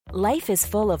Life is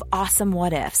full of awesome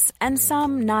what-ifs, and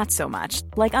some not so much,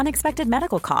 like unexpected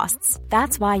medical costs.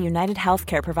 That's why United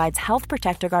Healthcare provides Health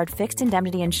Protector Guard fixed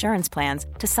indemnity insurance plans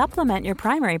to supplement your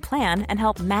primary plan and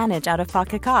help manage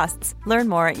out-of-pocket costs. Learn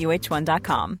more at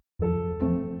uh1.com.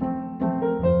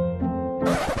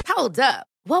 Hold up.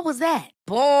 What was that?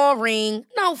 Boring.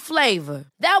 No flavor.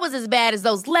 That was as bad as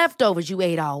those leftovers you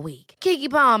ate all week.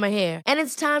 Keke Palmer here, and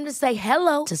it's time to say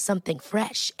hello to something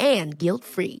fresh and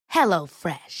guilt-free. Hello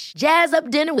Fresh. Jazz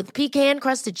up dinner with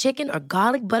pecan-crusted chicken or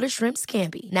garlic butter shrimp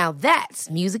scampi. Now that's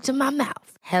music to my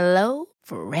mouth. Hello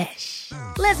Fresh.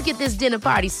 Let's get this dinner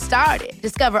party started.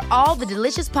 Discover all the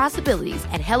delicious possibilities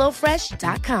at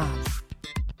hellofresh.com.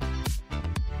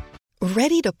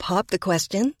 Ready to pop the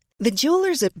question? The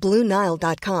jewelers at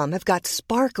BlueNile.com have got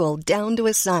sparkle down to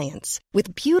a science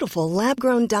with beautiful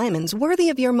lab-grown diamonds worthy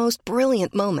of your most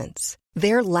brilliant moments.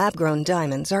 Their lab-grown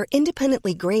diamonds are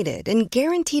independently graded and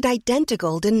guaranteed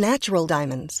identical to natural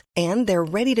diamonds, and they're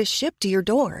ready to ship to your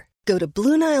door. Go to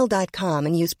BlueNile.com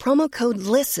and use promo code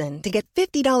LISTEN to get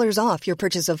 $50 off your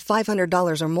purchase of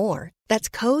 $500 or more. That's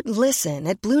code LISTEN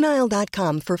at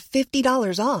BlueNile.com for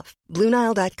 $50 off.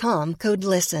 BlueNile.com, code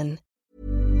LISTEN.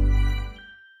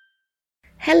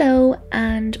 Hello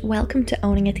and welcome to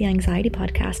Owning It, the Anxiety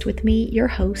Podcast with me, your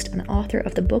host and author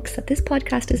of the books that this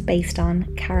podcast is based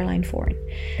on, Caroline Foran.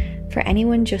 For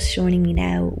anyone just joining me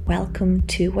now, welcome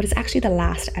to what is actually the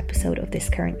last episode of this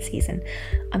current season.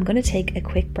 I'm going to take a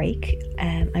quick break.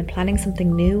 I'm planning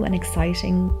something new and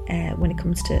exciting when it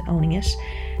comes to Owning It.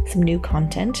 Some new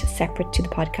content separate to the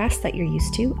podcast that you're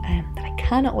used to that I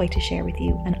cannot wait to share with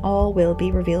you, and all will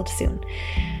be revealed soon.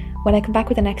 When I come back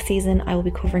with the next season, I will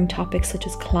be covering topics such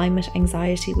as climate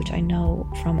anxiety, which I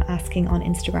know from asking on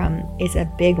Instagram is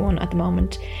a big one at the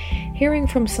moment. Hearing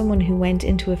from someone who went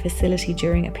into a facility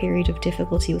during a period of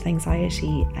difficulty with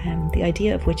anxiety, the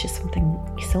idea of which is something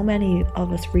so many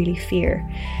of us really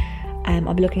fear.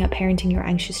 I'll be looking at parenting your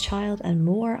anxious child and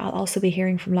more. I'll also be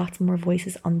hearing from lots more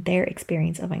voices on their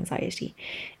experience of anxiety.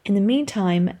 In the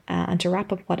meantime, and to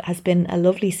wrap up what has been a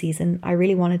lovely season, I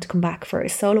really wanted to come back for a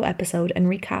solo episode and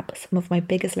recap some of my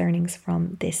biggest learnings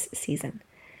from this season.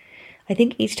 I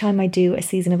think each time I do a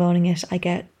season of Owning It, I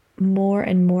get more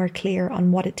and more clear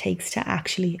on what it takes to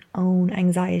actually own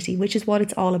anxiety, which is what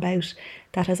it's all about.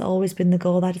 That has always been the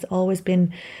goal. That has always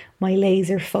been my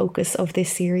laser focus of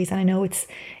this series. And I know it's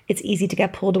easy to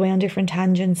get pulled away on different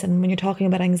tangents. And when you're talking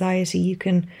about anxiety, you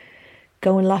can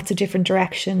go in lots of different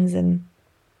directions. And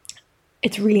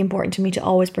it's really important to me to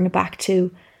always bring it back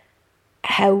to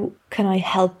how can I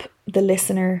help the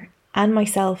listener and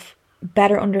myself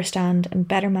better understand and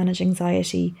better manage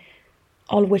anxiety,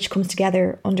 all of which comes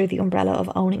together under the umbrella of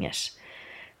owning it.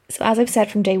 So as I've said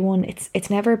from day one, it's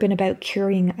never been about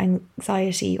curing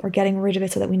anxiety or getting rid of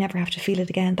it so that we never have to feel it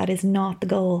again. That is not the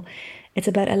goal. It's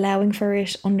about allowing for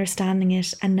it, understanding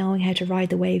it, and knowing how to ride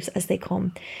the waves as they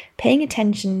come. Paying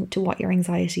attention to what your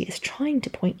anxiety is trying to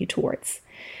point you towards.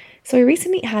 So I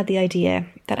recently had the idea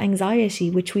that anxiety,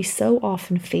 which we so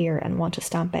often fear and want to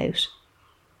stamp out,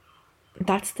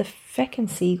 that's the feckin'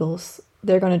 seagulls.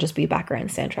 They're going to just be a background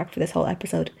soundtrack for this whole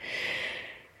episode.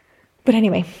 But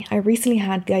anyway, I recently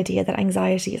had the idea that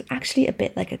anxiety is actually a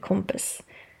bit like a compass.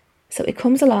 So it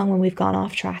comes along when we've gone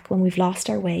off track, when we've lost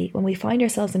our way, when we find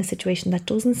ourselves in a situation that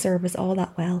doesn't serve us all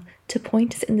that well, to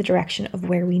point us in the direction of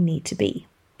where we need to be.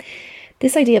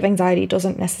 This idea of anxiety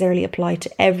doesn't necessarily apply to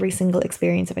every single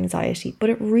experience of anxiety, but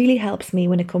it really helps me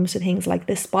when it comes to things like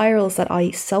the spirals that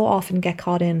I so often get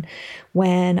caught in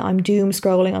when I'm doom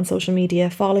scrolling on social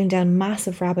media, falling down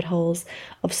massive rabbit holes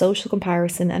of social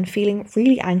comparison and feeling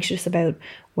really anxious about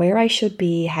where I should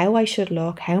be, how I should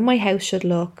look, how my house should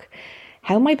look,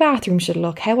 how my bathroom should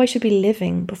look, how I should be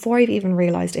living before I've even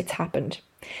realised it's happened.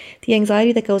 The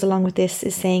anxiety that goes along with this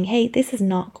is saying, hey, this is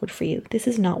not good for you. This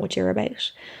is not what you're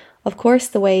about. Of course,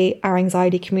 the way our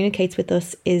anxiety communicates with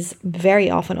us is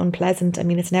very often unpleasant. I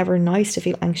mean, it's never nice to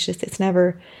feel anxious.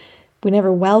 We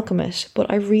never welcome it. But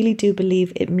I really do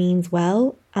believe it means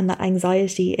well, and that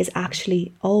anxiety is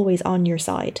actually always on your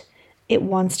side. It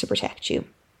wants to protect you.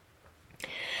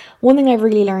 One thing I've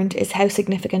really learned is how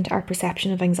significant our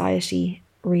perception of anxiety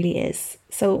really is.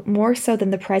 So more so than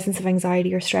the presence of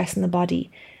anxiety or stress in the body,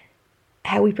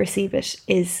 how we perceive it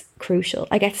is crucial.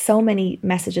 I get so many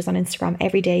messages on Instagram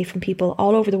every day from people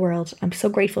all over the world. I'm so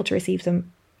grateful to receive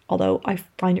them, although I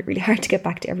find it really hard to get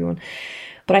back to everyone.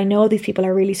 But I know these people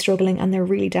are really struggling and they're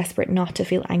really desperate not to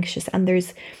feel anxious. And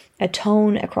there's a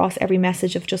tone across every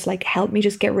message of just like, help me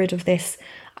just get rid of this.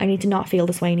 I need to not feel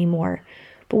this way anymore.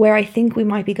 But where I think we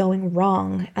might be going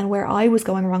wrong, and where I was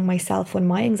going wrong myself when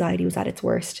my anxiety was at its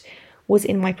worst, was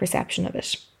in my perception of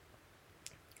it.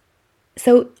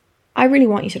 So I really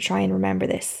want you to try and remember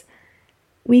this.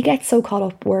 We get so caught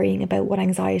up worrying about what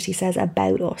anxiety says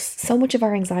about us. So much of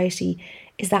our anxiety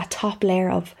is that top layer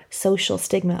of social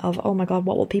stigma of, oh my God,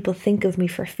 what will people think of me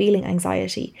for feeling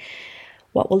anxiety?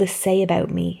 What will this say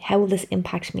about me? How will this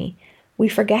impact me? We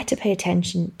forget to pay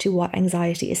attention to what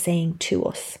anxiety is saying to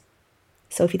us.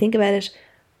 So if you think about it,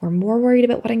 we're more worried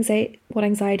about what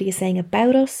anxiety is saying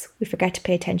about us. We forget to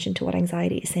pay attention to what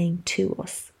anxiety is saying to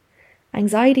us.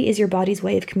 Anxiety is your body's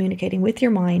way of communicating with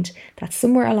your mind that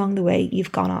somewhere along the way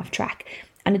you've gone off track.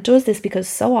 And it does this because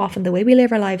so often the way we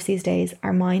live our lives these days,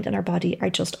 our mind and our body are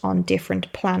just on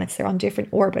different planets. They're on different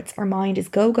orbits. Our mind is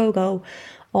go, go, go.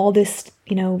 All this,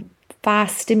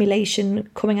 fast stimulation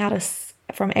coming at us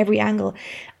from every angle.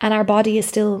 And our body is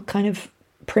still kind of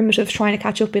primitive, trying to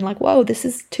catch up, being like, whoa, this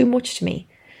is too much to me.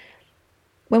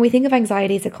 When we think of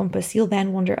anxiety as a compass, you'll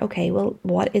then wonder, okay, well,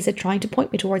 what is it trying to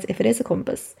point me towards if it is a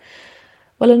compass?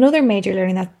 Well, another major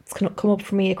learning that's come up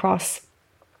for me across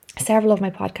several of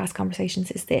my podcast conversations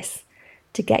is this.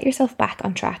 To get yourself back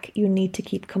on track, you need to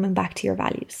keep coming back to your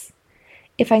values.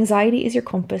 If anxiety is your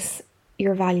compass,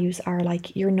 your values are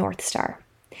like your North Star.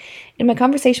 In my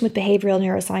conversation with behavioural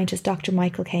neuroscientist Dr.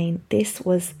 Michael Caine, this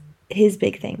was his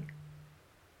big thing.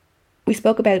 We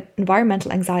spoke about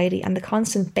environmental anxiety and the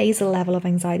constant basal level of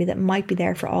anxiety that might be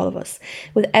there for all of us,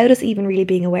 without us even really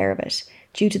being aware of it,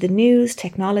 due to the news,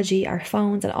 technology, our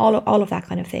phones, and all of that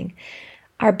kind of thing.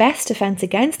 Our best defence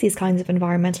against these kinds of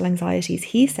environmental anxieties,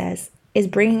 he says, is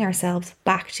bringing ourselves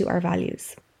back to our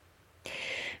values.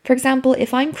 For example,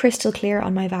 if I'm crystal clear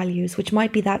on my values, which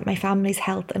might be that my family's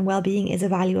health and well-being is a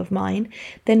value of mine,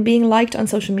 then being liked on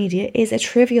social media is a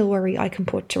trivial worry I can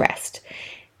put to rest,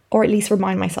 or at least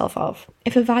remind myself of.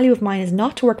 If a value of mine is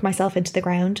not to work myself into the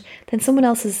ground, then someone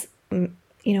else's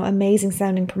amazing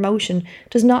sounding promotion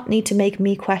does not need to make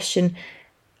me question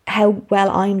how well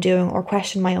I'm doing or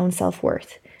question my own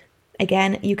self-worth.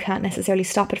 Again, you can't necessarily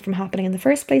stop it from happening in the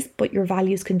first place, but your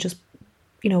values can just,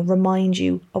 remind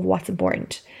you of what's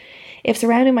important. If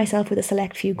surrounding myself with a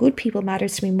select few good people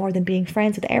matters to me more than being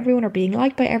friends with everyone or being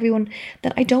liked by everyone,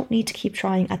 then I don't need to keep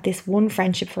trying at this one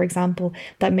friendship, for example,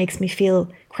 that makes me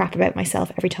feel crap about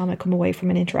myself every time I come away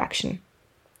from an interaction.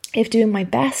 If doing my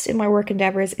best in my work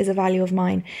endeavours is a value of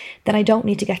mine, then I don't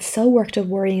need to get so worked up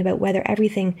worrying about whether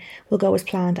everything will go as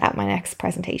planned at my next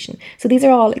presentation. So these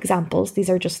are all examples. These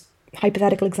are just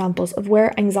hypothetical examples of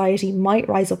where anxiety might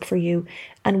rise up for you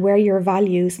and where your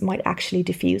values might actually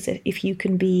diffuse it if you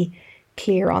can be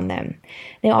clear on them.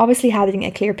 Now, obviously, having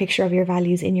a clear picture of your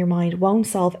values in your mind won't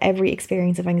solve every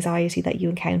experience of anxiety that you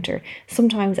encounter.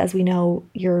 Sometimes, as we know,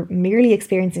 you're merely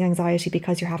experiencing anxiety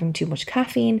because you're having too much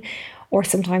caffeine, or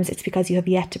sometimes it's because you have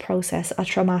yet to process a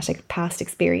traumatic past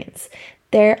experience.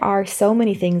 There are so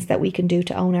many things that we can do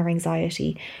to own our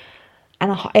anxiety,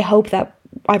 and I hope that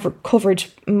I've covered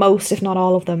most, if not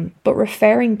all of them. But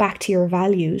referring back to your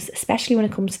values, especially when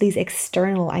it comes to these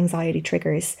external anxiety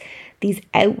triggers, these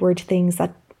outward things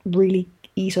that really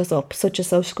eat us up, such as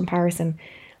social comparison,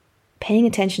 paying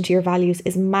attention to your values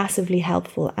is massively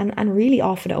helpful and really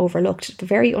often overlooked. It's a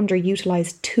very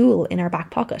underutilized tool in our back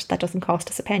pocket that doesn't cost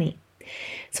us a penny.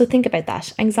 So think about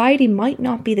that. Anxiety might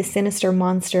not be the sinister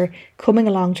monster coming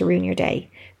along to ruin your day.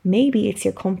 Maybe it's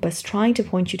your compass trying to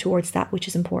point you towards that which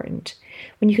is important.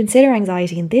 When you consider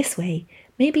anxiety in this way,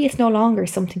 maybe it's no longer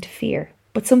something to fear,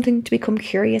 but something to become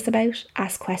curious about,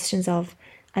 ask questions of,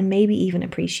 and maybe even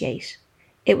appreciate.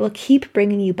 It will keep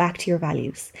bringing you back to your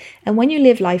values. And when you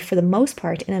live life for the most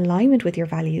part in alignment with your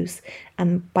values,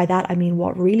 and by that I mean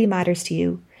what really matters to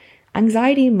you,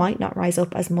 anxiety might not rise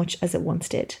up as much as it once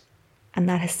did. And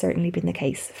that has certainly been the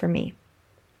case for me.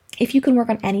 If you can work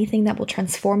on anything that will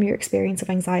transform your experience of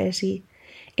anxiety,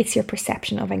 it's your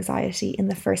perception of anxiety in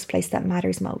the first place that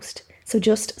matters most. So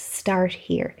just start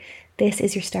here. This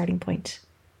is your starting point.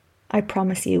 I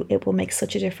promise you it will make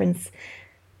such a difference.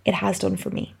 It has done for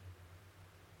me.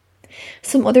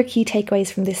 Some other key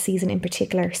takeaways from this season in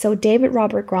particular. So David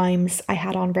Robert Grimes, I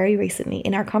had on very recently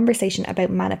in our conversation about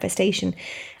manifestation,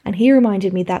 and he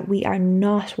reminded me that we are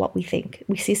not what we think.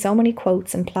 We see so many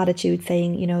quotes and platitudes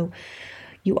saying,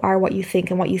 you are what you think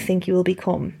and what you think you will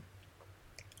become.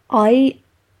 I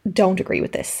don't agree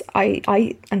with this.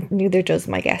 I and neither does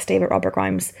my guest, David Robert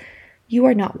Grimes. You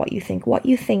are not what you think. What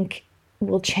you think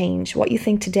will change. What you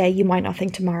think today, you might not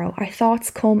think tomorrow. Our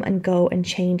thoughts come and go and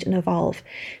change and evolve.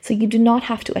 So you do not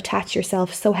have to attach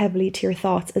yourself so heavily to your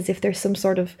thoughts as if there's some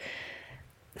sort of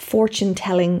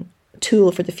fortune-telling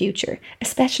tool for the future,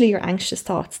 especially your anxious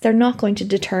thoughts. They're not going to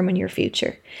determine your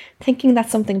future. Thinking that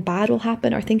something bad will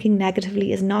happen or thinking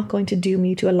negatively is not going to doom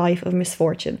you to a life of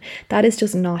misfortune. That is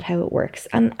just not how it works.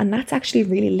 And that's actually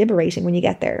really liberating when you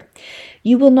get there.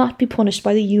 You will not be punished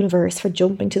by the universe for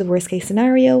jumping to the worst case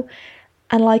scenario.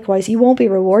 And likewise, you won't be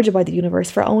rewarded by the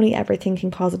universe for only ever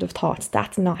thinking positive thoughts.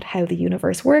 That's not how the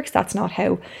universe works. That's not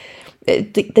how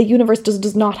the universe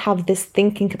does not have this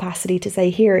thinking capacity to say,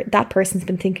 here, that person's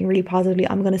been thinking really positively,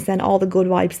 I'm going to send all the good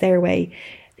vibes their way.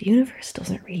 The universe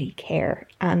doesn't really care.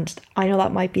 And I know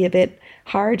that might be a bit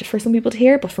hard for some people to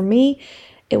hear, but for me,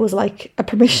 it was like a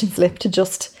permission slip to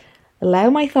just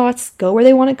allow my thoughts go where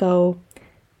they want to go.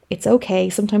 It's okay.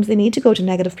 Sometimes they need to go to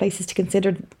negative places to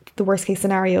consider the worst case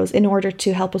scenarios in order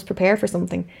to help us prepare for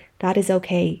something. That is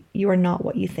okay. You are not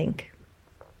what you think.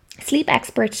 Sleep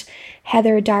expert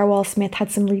Heather Darwall-Smith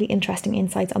had some really interesting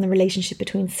insights on the relationship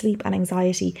between sleep and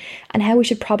anxiety and how we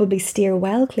should probably steer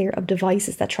well clear of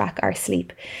devices that track our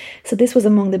sleep. So this was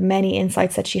among the many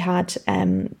insights that she had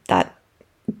that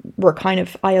were kind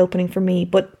of eye-opening for me,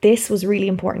 but this was really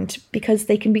important because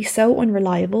they can be so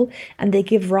unreliable and they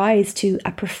give rise to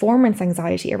a performance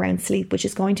anxiety around sleep, which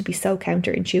is going to be so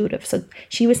counterintuitive. So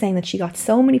she was saying that she got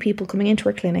so many people coming into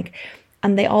her clinic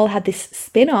and they all had this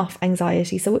spin-off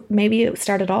anxiety. So maybe it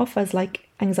started off as like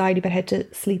anxiety about how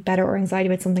to sleep better or anxiety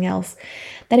about something else.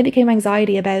 Then it became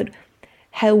anxiety about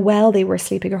how well they were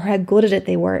sleeping or how good at it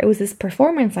they were. It was this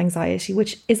performance anxiety,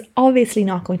 which is obviously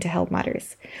not going to help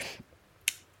matters.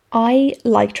 I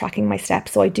like tracking my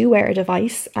steps, so I do wear a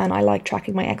device and I like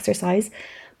tracking my exercise,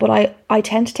 but I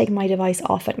tend to take my device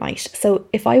off at night. So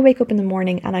if I wake up in the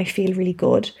morning and I feel really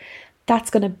good,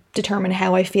 that's going to determine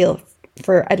how I feel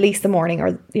for at least the morning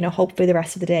or, hopefully the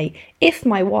rest of the day. If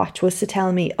my watch was to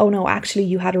tell me, oh no, actually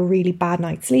you had a really bad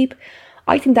night's sleep,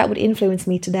 I think that would influence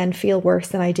me to then feel worse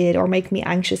than I did or make me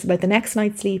anxious about the next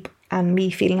night's sleep and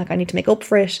me feeling like I need to make up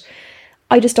for it.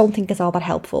 I just don't think it's all that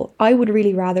helpful. I would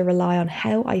really rather rely on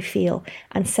how I feel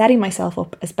and setting myself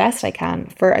up as best I can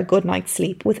for a good night's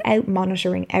sleep without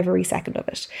monitoring every second of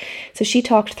it. So she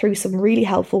talked through some really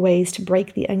helpful ways to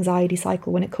break the anxiety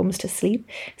cycle when it comes to sleep.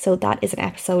 So that is an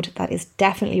episode that is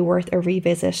definitely worth a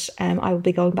revisit. I will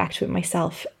be going back to it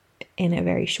myself in a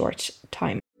very short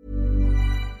time.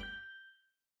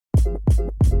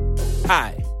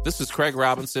 Hi, this is Craig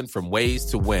Robinson from Ways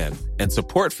to Win, and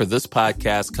support for this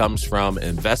podcast comes from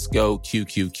Invesco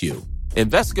QQQ.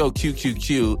 Invesco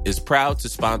QQQ is proud to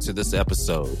sponsor this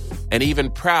episode, and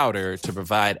even prouder to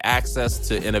provide access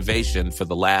to innovation for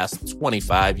the last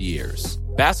 25 years.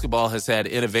 Basketball has had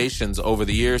innovations over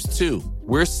the years, too.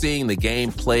 We're seeing the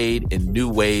game played in new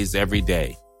ways every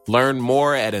day. Learn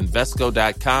more at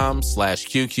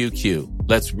Invesco.com/QQQ.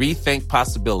 Let's rethink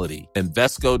possibility.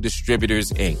 Invesco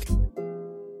Distributors, Inc.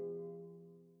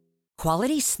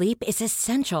 Quality sleep is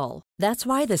essential. That's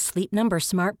why the Sleep Number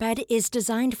Smart Bed is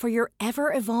designed for your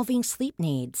ever-evolving sleep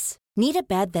needs. Need a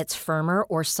bed that's firmer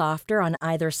or softer on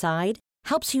either side?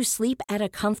 Helps you sleep at a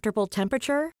comfortable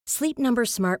temperature? Sleep Number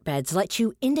Smart Beds let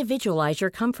you individualize your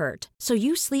comfort, so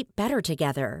you sleep better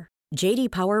together. J.D.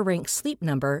 Power ranks Sleep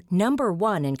Number number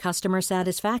 1 in customer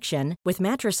satisfaction with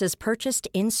mattresses purchased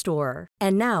in-store.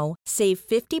 And now, save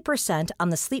 50% on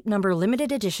the Sleep Number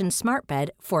Limited Edition Smart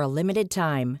Bed for a limited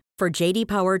time. For J.D.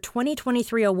 Power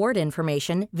 2023 award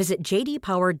information, visit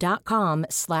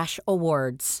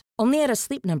jdpower.com/awards. Only at a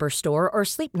Sleep Number store or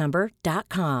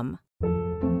sleepnumber.com.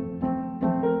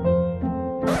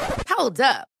 Hold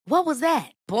up. What was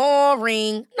that?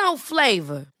 Boring. No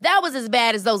flavor. That was as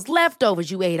bad as those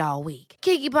leftovers you ate all week.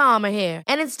 Keke Palmer here.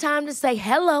 And it's time to say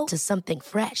hello to something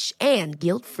fresh and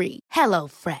guilt-free. Hello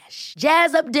Fresh.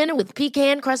 Jazz up dinner with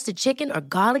pecan-crusted chicken or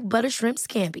garlic butter shrimp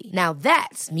scampi. Now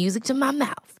that's music to my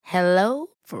mouth. Hello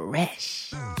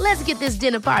Fresh. Let's get this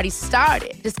dinner party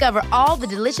started. Discover all the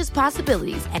delicious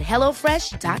possibilities at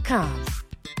HelloFresh.com.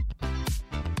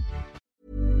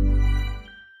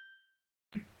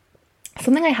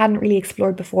 Something I hadn't really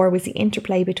explored before was the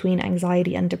interplay between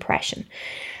anxiety and depression.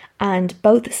 And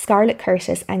both Scarlett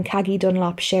Curtis and Caggie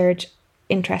Dunlop shared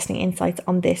interesting insights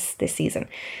on this season.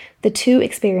 The two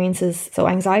experiences, so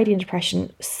anxiety and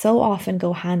depression, so often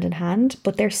go hand in hand,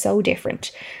 but they're so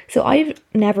different. So I've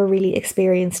never really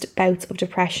experienced bouts of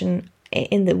depression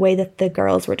in the way that the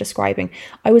girls were describing.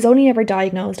 I was only ever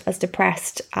diagnosed as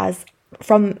depressed as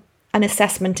from an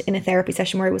assessment in a therapy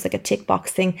session where it was like a tick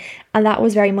box thing, and that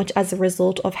was very much as a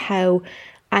result of how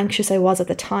anxious I was at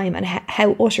the time and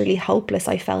how utterly hopeless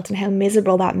I felt and how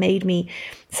miserable that made me.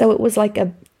 So it was like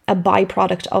a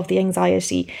byproduct of the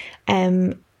anxiety,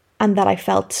 and that I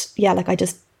felt,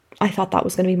 I thought that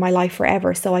was going to be my life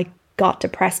forever, so I got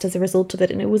depressed as a result of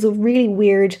it. And it was a really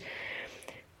weird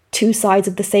two sides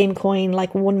of the same coin,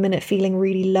 like 1 minute feeling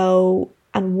really low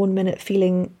and 1 minute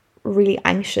feeling really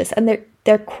anxious, and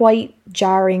they're quite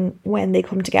jarring when they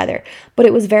come together. But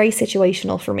it was very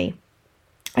situational for me.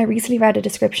 I recently read a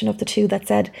description of the two that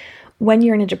said, when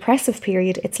you're in a depressive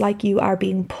period, it's like you are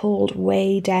being pulled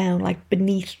way down, like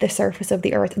beneath the surface of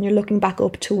the earth, and you're looking back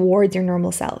up towards your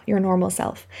normal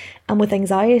self. And with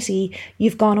anxiety,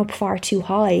 you've gone up far too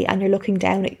high and you're looking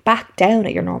back down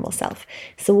at your normal self.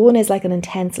 So one is like an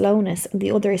intense lowness and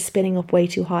the other is spinning up way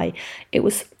too high. It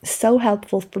was so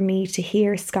helpful for me to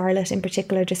hear Scarlett in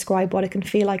particular describe what it can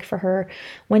feel like for her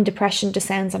when depression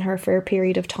descends on her for a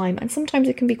period of time. And sometimes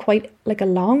it can be quite like a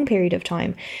long period of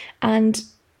time. And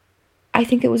I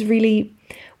think it was really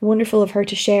wonderful of her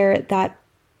to share that,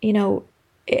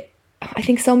 I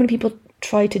think so many people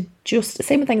try to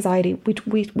same with anxiety.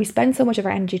 We spend so much of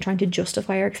our energy trying to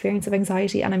justify our experience of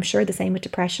anxiety, and I'm sure the same with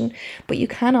depression, but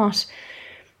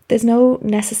there's no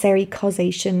necessary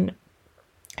causation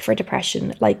for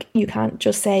depression. Like, you can't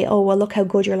just say, oh, well, look how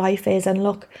good your life is, and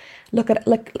look at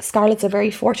Scarlett's a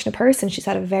very fortunate person. She's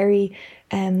had a very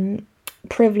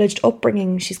privileged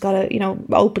upbringing. She's got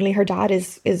openly, her dad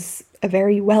is a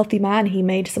very wealthy man. He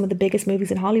made some of the biggest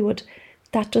movies in Hollywood.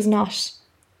 That does not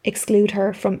exclude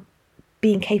her from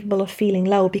being capable of feeling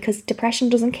low, because depression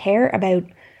doesn't care about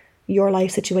your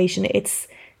life situation. It's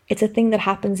a thing that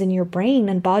happens in your brain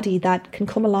and body that can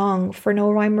come along for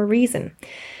no rhyme or reason.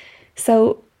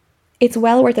 So it's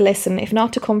well worth a listen, if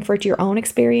not to comfort your own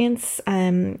experience,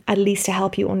 at least to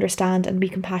help you understand and be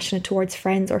compassionate towards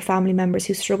friends or family members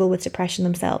who struggle with depression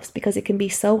themselves, because it can be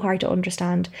so hard to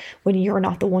understand when you're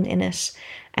not the one in it.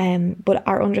 But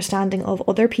our understanding of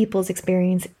other people's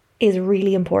experience is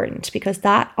really important, because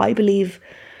that, I believe,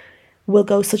 will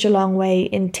go such a long way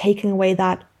in taking away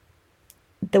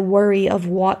the worry of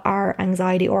what our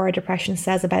anxiety or our depression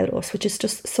says about us, which is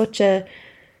just such a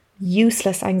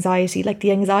useless anxiety. Like,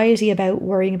 the anxiety about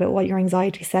worrying about what your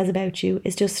anxiety says about you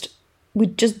is we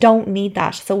just don't need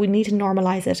that. So we need to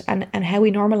normalize it, and how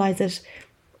we normalize it,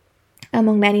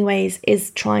 among many ways,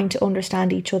 is trying to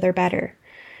understand each other better.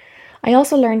 I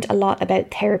also learned a lot about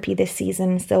therapy this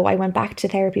season. So I went back to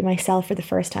therapy myself for the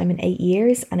first time in 8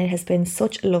 years, and it has been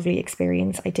such a lovely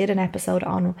experience. I did an episode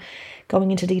on going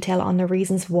into detail on the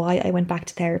reasons why I went back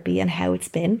to therapy and how it's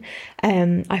been.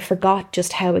 I forgot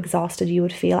just how exhausted you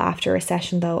would feel after a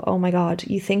session though. Oh my God,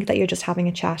 you think that you're just having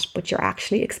a chat, but you're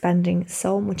actually expending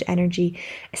so much energy,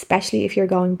 especially if you're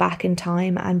going back in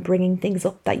time and bringing things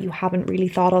up that you haven't really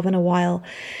thought of in a while.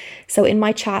 So in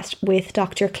my chat with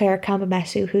Dr. Claire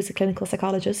Kambametu, who's a clinical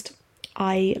psychologist,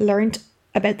 I learned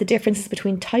about the differences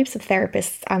between types of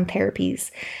therapists and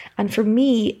therapies. And for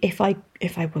me, if I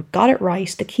got it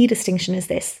right, the key distinction is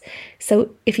this.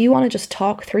 So if you want to just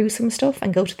talk through some stuff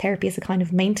and go to therapy as a kind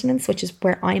of maintenance, which is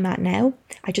where I'm at now,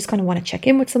 I just kind of want to check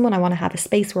in with someone, I want to have a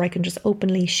space where I can just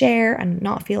openly share and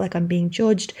not feel like I'm being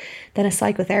judged, then a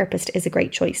psychotherapist is a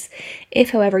great choice.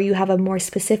 If, however, you have a more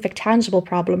specific, tangible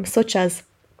problem, such as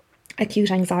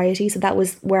acute anxiety, so that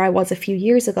was where I was a few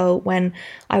years ago when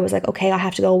I was like, okay, I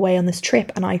have to go away on this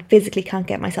trip and I physically can't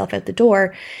get myself out the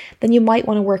door, then you might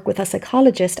want to work with a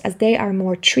psychologist, as they are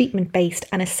more treatment based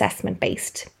and assessment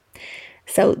based.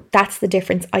 So that's the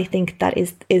difference. I think that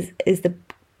is the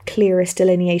clearest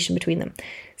delineation between them.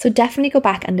 So definitely go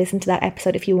back and listen to that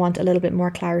episode if you want a little bit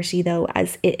more clarity though,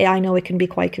 as I know it can be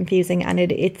quite confusing and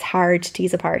it's hard to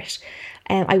tease apart.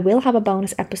 I will have a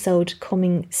bonus episode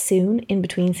coming soon in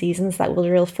between seasons that will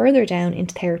drill further down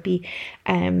into therapy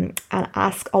and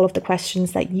ask all of the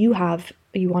questions that you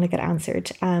want to get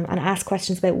answered, and ask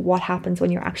questions about what happens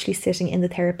when you're actually sitting in the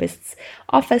therapist's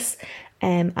office,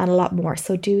 and a lot more.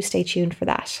 So do stay tuned for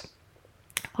that.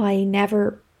 I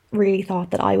never really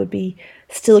thought that I would be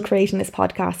still creating this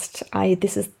podcast.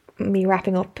 This is me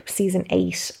wrapping up season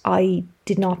 8. I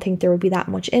did not think there would be that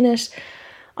much in it.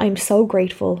 I'm so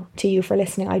grateful to you for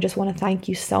listening. I just want to thank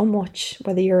you so much,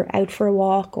 whether you're out for a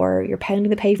walk or you're pounding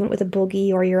the pavement with a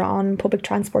buggy or you're on public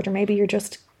transport or maybe you're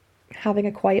just having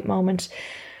a quiet moment.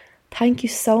 Thank you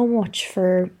so much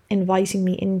for inviting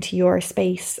me into your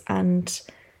space and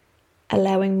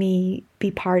allowing me be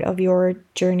part of your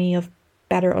journey of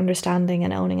better understanding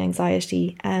and owning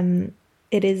anxiety.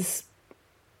 It is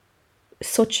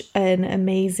such an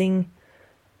amazing,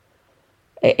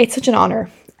 it's such an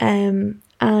honor.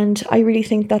 And I really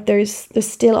think that there's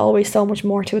still always so much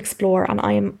more to explore, and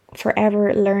I am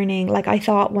forever learning. Like, I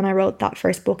thought when I wrote that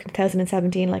first book in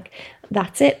 2017, like,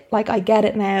 that's it, like, I get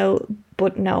it now,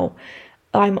 but no,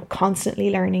 I'm constantly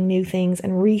learning new things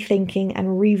and rethinking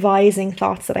and revising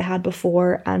thoughts that I had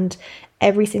before, and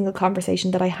every single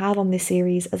conversation that I have on this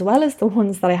series, as well as the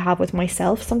ones that I have with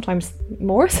myself, sometimes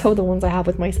more so the ones I have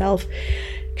with myself,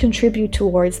 contribute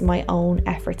towards my own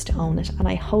efforts to own it. And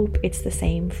I hope it's the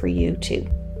same for you too.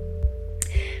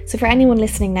 So for anyone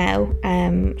listening now,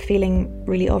 feeling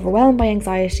really overwhelmed by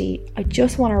anxiety, I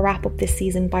just want to wrap up this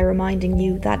season by reminding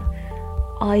you that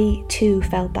I too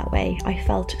felt that way. I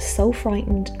felt so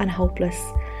frightened and hopeless,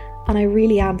 and I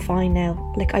really am fine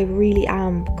now. Like, I really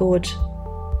am good.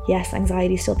 Yes,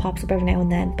 anxiety still pops up every now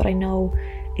and then, but I know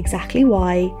exactly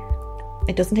why.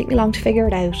 It doesn't take me long to figure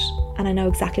it out, and I know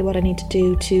exactly what I need to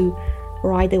do to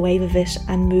ride the wave of it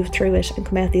and move through it and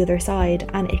come out the other side,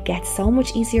 and it gets so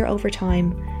much easier over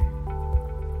time.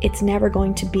 It's never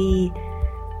going to be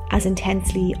as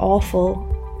intensely awful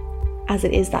as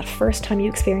it is that first time you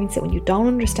experience it, when you don't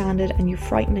understand it and you're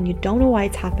frightened and you don't know why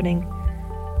it's happening.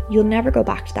 You'll never go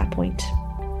back to that point.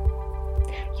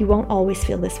 You won't always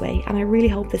feel this way, and I really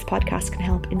hope this podcast can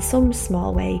help in some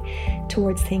small way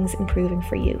towards things improving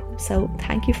for you. So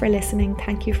thank you for listening,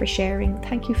 thank you for sharing,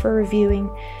 thank you for reviewing.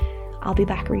 I'll be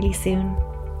back really soon.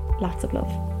 Lots of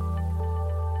love.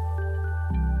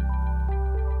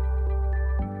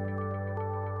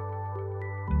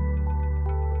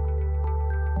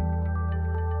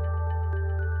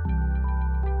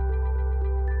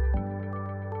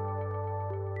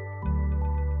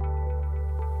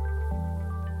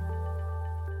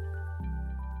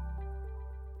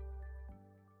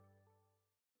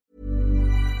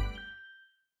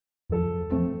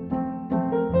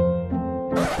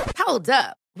 Hold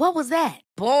up. What was that?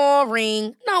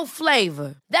 Boring. No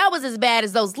flavor. That was as bad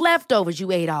as those leftovers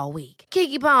you ate all week.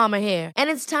 Keke Palmer here. And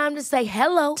it's time to say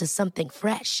hello to something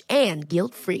fresh and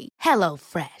guilt-free. Hello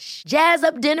Fresh. Jazz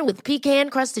up dinner with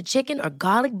pecan-crusted chicken or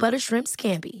garlic butter shrimp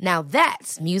scampi. Now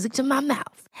that's music to my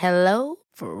mouth. Hello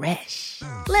Fresh.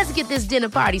 Let's get this dinner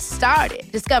party started.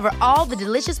 Discover all the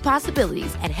delicious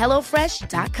possibilities at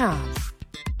HelloFresh.com.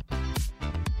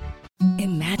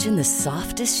 Imagine the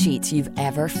softest sheets you've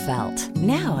ever felt.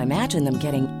 Now imagine them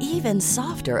getting even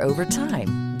softer over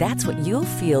time. That's what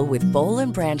you'll feel with Boll &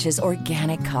 Branch's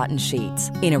organic cotton sheets.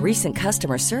 In a recent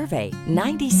customer survey,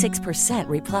 96%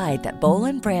 replied that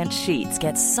Boll & Branch sheets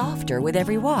get softer with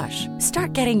every wash.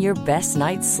 Start getting your best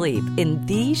night's sleep in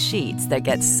these sheets that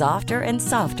get softer and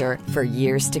softer for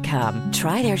years to come.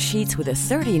 Try their sheets with a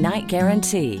 30-night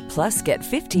guarantee. Plus, get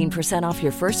 15% off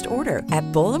your first order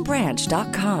at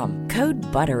bollandbranch.com. Code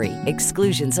BUTTERY.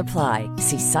 Exclusions apply.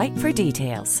 See site for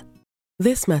details.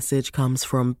 This message comes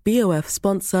from BOF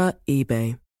sponsor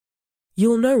eBay.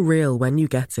 You'll know real when you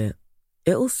get it.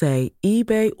 It'll say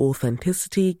eBay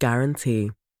Authenticity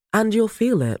Guarantee. And you'll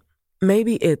feel it.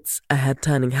 Maybe it's a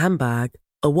head-turning handbag,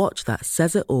 a watch that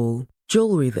says it all,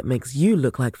 jewelry that makes you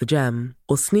look like the gem,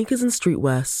 or sneakers and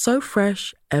streetwear so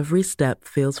fresh every step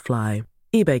feels fly.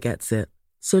 eBay gets it.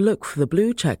 So look for the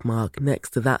blue check mark next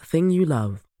to that thing you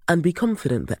love. And be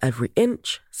confident that every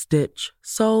inch, stitch,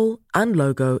 sole, and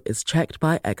logo is checked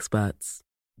by experts.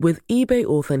 With eBay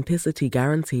Authenticity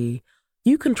Guarantee,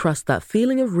 you can trust that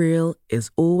feeling of real is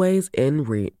always in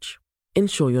reach.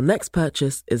 Ensure your next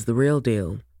purchase is the real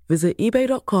deal. Visit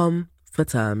ebay.com for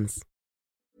terms.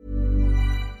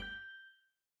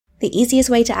 The easiest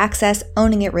way to access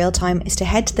Owning It Real Time is to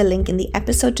head to the link in the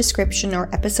episode description or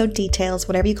episode details,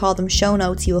 whatever you call them, show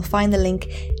notes. You will find the link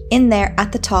in there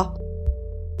at the top.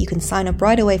 You can sign up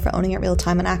right away for Owning It Real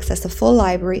Time and access the full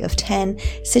library of 10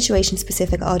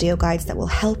 situation-specific audio guides that will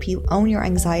help you own your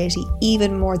anxiety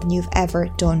even more than you've ever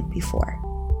done before.